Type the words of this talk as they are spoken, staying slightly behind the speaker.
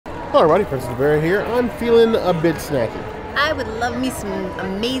Alrighty, Princess Bear here. I'm feeling a bit snacky. I would love me some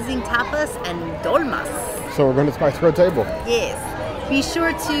amazing tapas and dolmas. So we're going to spice our table. Yes. Be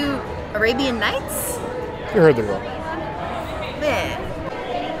sure to Arabian Nights. You heard the girl. Yeah.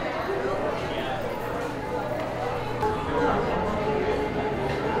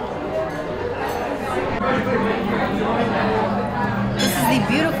 This is the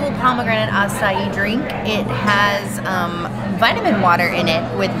beautiful pomegranate acai drink. It has vitamin water in it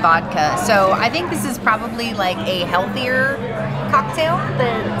with vodka. So I think this is probably like a healthier cocktail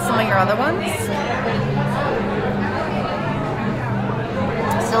than some of your other ones.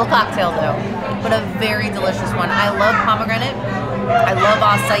 Still a cocktail though, but a very delicious one. I love pomegranate. I love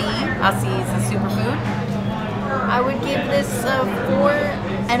acai. Acai is a superfood. I would give this a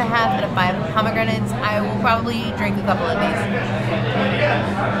 4.5 out of 5 pomegranates. I will probably drink a couple of these.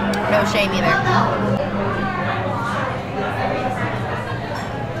 No shame either.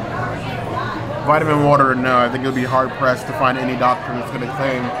 Vitamin water, no. I think it would be hard pressed to find any doctor that's going to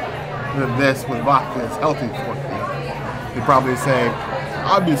claim that this with vodka is healthy for you. They'd probably say,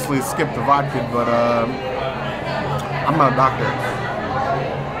 obviously skip the vodka, but I'm not a doctor.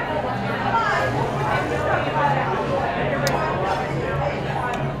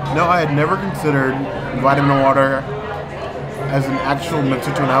 No, I had never considered vitamin water as an actual mix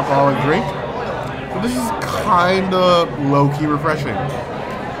into an alcoholic drink, but this is kind of low-key refreshing.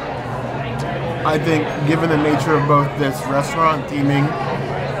 I think, given the nature of both this restaurant theming,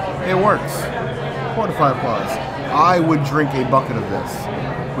 it works. 4 to 5 plus. I would drink a bucket of this,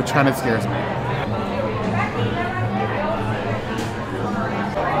 which kind of scares me.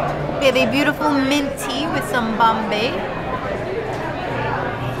 We have a beautiful mint tea with some Bombay.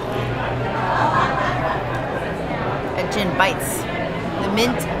 A gin bites. The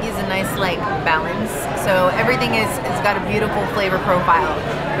mint is a nice like balance. So everything is got a beautiful flavor profile.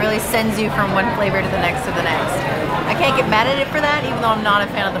 It really sends you from one flavor to the next to the next. I can't get mad at it for that, even though I'm not a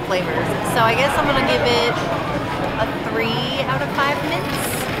fan of the flavors. So I guess I'm gonna give it a 3 out of 5 mints.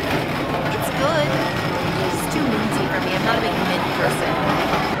 It's good. It's too minty for me. I'm not a big mint person.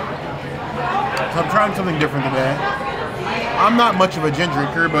 So I'm trying something different today. I'm not much of a gin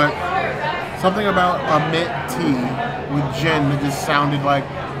drinker, but something about a mint tea with gin that just sounded like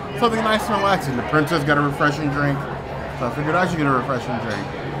something nice and relaxing. The princess got a refreshing drink, so I figured I should get a refreshing drink.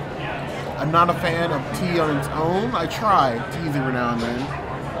 I'm not a fan of tea on its own. I try teas every now and then.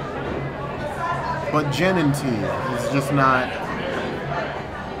 But gin and tea is just not,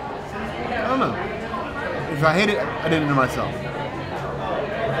 I don't know. If I hate it, I did it to myself.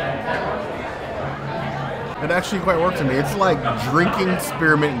 It actually quite works for me. It's like drinking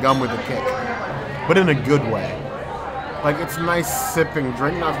spearmint gum with a kick, but in a good way. Like, it's a nice sipping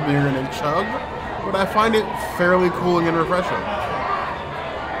drink, not something you're gonna chug, but I find it fairly cooling and refreshing.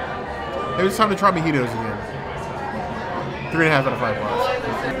 Maybe it's time to try mojitos again. 3.5 out of 5 plus.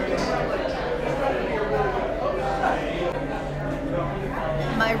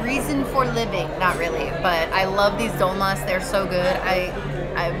 My reason for living, not really, but I love these dolmas. They're so good. I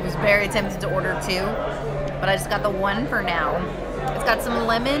was very tempted to order 2, but I just got the 1 for now. It's got some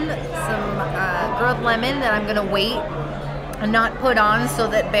lemon, some grilled lemon that I'm gonna wait and not put on so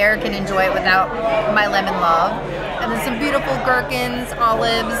that Bear can enjoy it without my lemon love. And then some beautiful gherkins,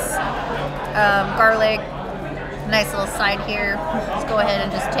 olives, garlic. Nice little side here. Let's go ahead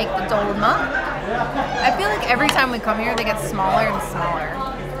and just take the dolma. I feel like every time we come here, they get smaller and smaller.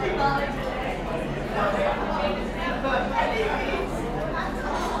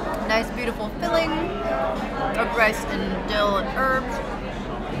 Nice, beautiful filling of rice and dill and herbs.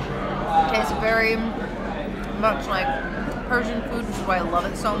 Tastes very much like Persian food, which is why I love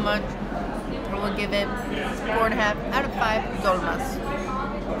it so much. I will give it 4.5 out of 5 dolmas.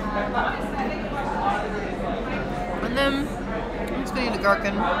 And then I'm just gonna eat a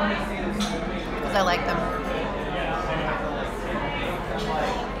gherkin because I like them.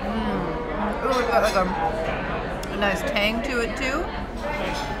 Ooh, it's got like a nice tang to it too.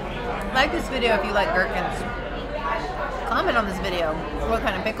 Like this video if you like gherkins. Comment on this video what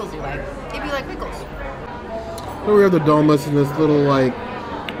kind of pickles you like, if you like pickles. So we have the dolmas and this little like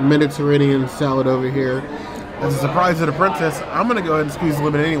Mediterranean salad over here. As a surprise to the princess, I'm gonna go ahead and squeeze the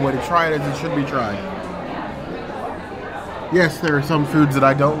lemon anyway to try it as it should be tried. Yes, there are some foods that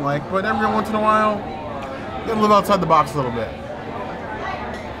I don't like, but every once in a while, you gotta live outside the box a little bit.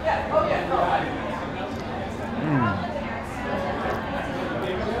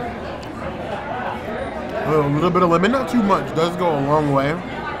 A little bit of lemon, not too much, does go a long way.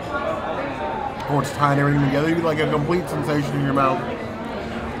 Once it's tying everything together, you get like a complete sensation in your mouth.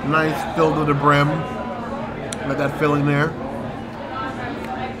 Nice, filled to the brim. Let that filling there.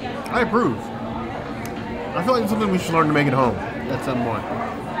 I approve. I feel like it's something we should learn to make at home at some point.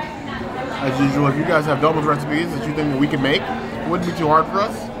 As usual, if you guys have Dolmas recipes that you think that we can make, it wouldn't be too hard for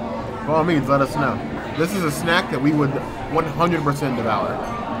us, by all means, let us know. This is a snack that we would 100% devour.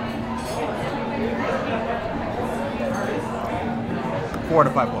 4 out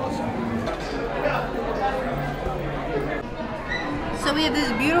of 5 plus. So we have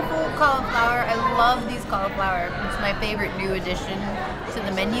this beautiful cauliflower. I love these cauliflower. It's my favorite new addition to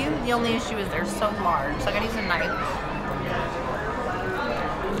the menu. The only issue is they're so large, so I gotta use a knife.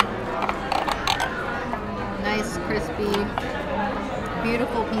 Nice, crispy,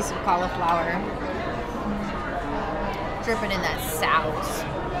 beautiful piece of cauliflower. Dripping in that sauce.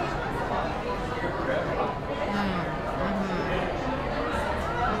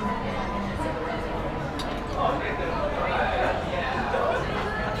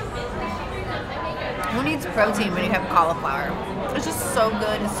 Who needs protein when you have cauliflower? It's just so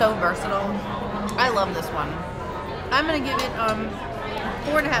good and so versatile. I love this one. I'm gonna give it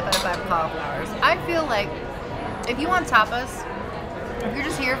 4.5 out of 5 cauliflowers. I feel like if you want tapas, if you're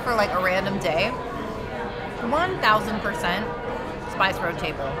just here for like a random day, 1000% Spice Road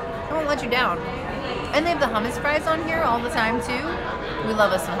table. It won't let you down. And they have the hummus fries on here all the time too. We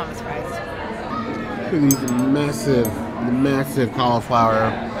love us some hummus fries. Look at these massive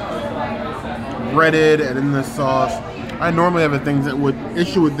cauliflower, breaded and in the sauce. I normally have things that would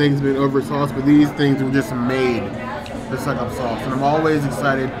issue with things being over sauce, but these things were just made to suck up sauce. And I'm always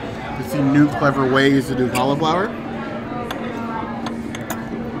excited to see new clever ways to do cauliflower.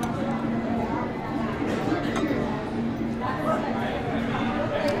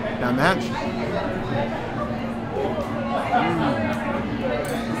 Down the hatch.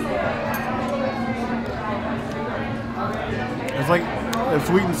 It's like the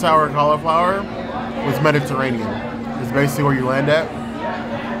sweet and sour cauliflower was Mediterranean. It's basically where you land at.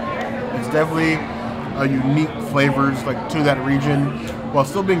 It's definitely a unique flavors like to that region, while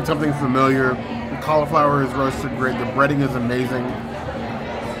still being something familiar. The cauliflower is roasted great. The breading is amazing.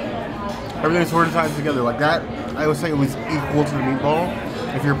 Everything's sort of tied together like that. I would say it was equal to the meatball.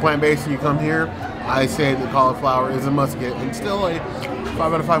 If you're plant-based and you come here, I say the cauliflower is a must-get, and still a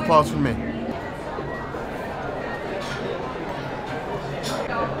 5 out of 5 claws from me.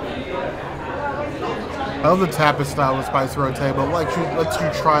 I love the tapas style of Spice Road table. It lets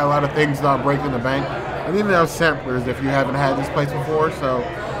you try a lot of things without breaking the bank. And even have samplers if you haven't had this place before. So,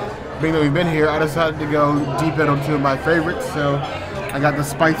 being that we've been here, I decided to go deep in on 2 of my favorites. So, I got the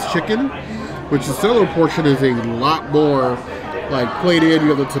spiced chicken, which the solo portion is a lot more like plated. You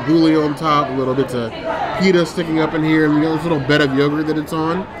have the tabbouleh on top, a little bits of pita sticking up in here, and you got this little bed of yogurt that it's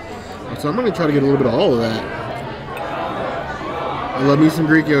on. So I'm gonna try to get a little bit of all of that. I love me some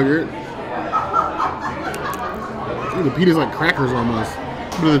Greek yogurt. Ooh, the pita's like crackers almost.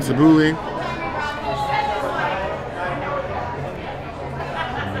 A bit of the tabbouleh.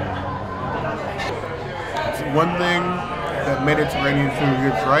 It's one thing that Mediterranean food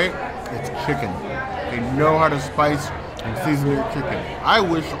gets right, it's chicken. They know how to spice and season your chicken. I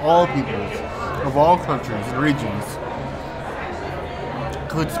wish all peoples of all countries and regions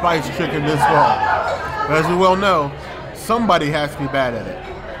could spice chicken this well. But as we well know, somebody has to be bad at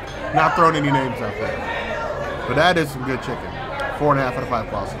it. Not throwing any names out there. But that is some good chicken. 4.5 out of 5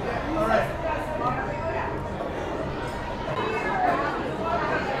 claws.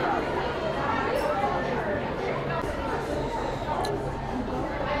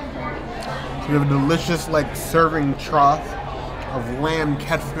 We have a delicious, like, serving trough of lamb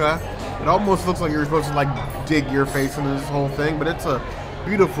kefta. It almost looks like you're supposed to, like, dig your face into this whole thing, but it's a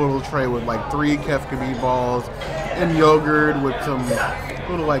beautiful little tray with, like, 3 kefta meatballs and yogurt with some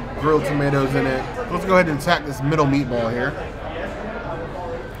little, like, grilled tomatoes in it. Let's go ahead and attack this middle meatball here.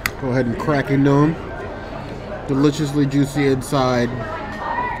 Go ahead and crack into them. Deliciously juicy inside.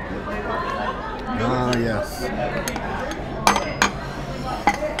 Ah, yes.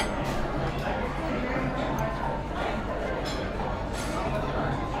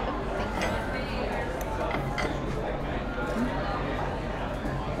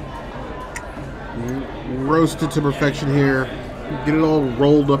 Roasted to perfection here. Get it all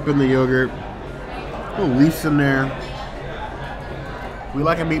rolled up in the yogurt. Little leaves in there. We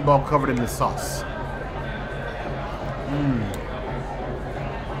like a meatball covered in the sauce.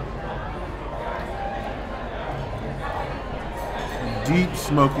 Deep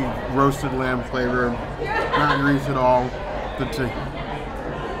smoky roasted lamb flavor. Not grease at all.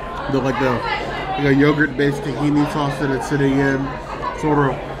 Like a yogurt-based tahini sauce that it's sitting in. Sort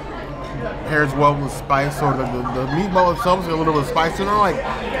of pairs well with spice, or the meatball itself is a little bit of spice, and not like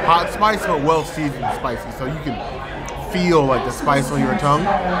hot spice, but well seasoned spicy. So you can feel like the spice on your tongue.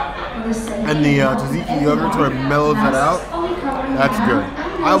 And the Tzatziki yogurt sort of mellows that out. That's good.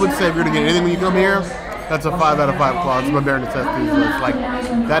 I would say if you're going to get anything when you come here, that's a 5 out of 5 claws. It's my bare necessities list. Like,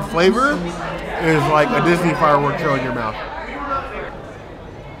 that flavor is like a Disney fireworks show in your mouth.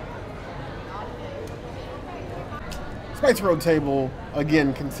 Spice Road table,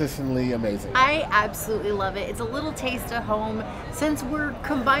 again, consistently amazing. I absolutely love it. It's a little taste of home. Since we're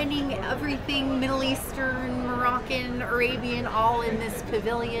combining everything Middle Eastern, Moroccan, Arabian, all in this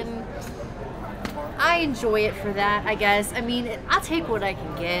pavilion, I enjoy it for that, I guess. I mean, I'll take what I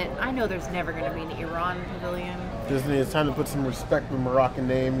can get. I know there's never going to be an Iran pavilion. Disney, it's time to put some respect on the Moroccan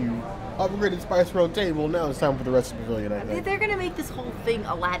name. You upgraded Spice Road table. Now it's time for the rest of the pavilion, I think. They're going to make this whole thing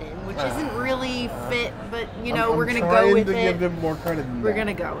Aladdin, which isn't really fit, but, you know, we're going to go with it. Give them more credit than We're going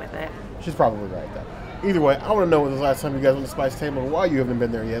to go with it. She's probably right, though. Either way, I want to know when was the last time you guys went to Spice Table and why you haven't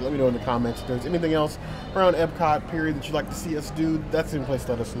been there yet. Let me know in the comments if there's anything else around EPCOT period that you'd like to see us do. That's the place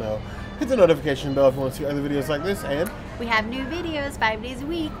to let us know. Hit the notification bell if you want to see other videos like this, and we have new videos 5 days a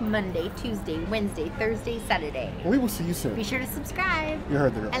week, Monday, Tuesday, Wednesday, Thursday, Saturday. We will see you soon. Be sure to subscribe. You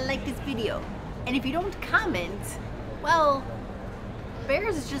heard the girl. And like this video. And if you don't comment, well,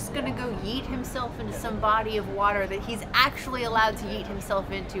 Bears is just gonna go yeet himself into some body of water that he's actually allowed to yeet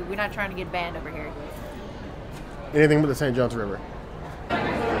himself into. We're not trying to get banned over here. Anything but the St. John's River.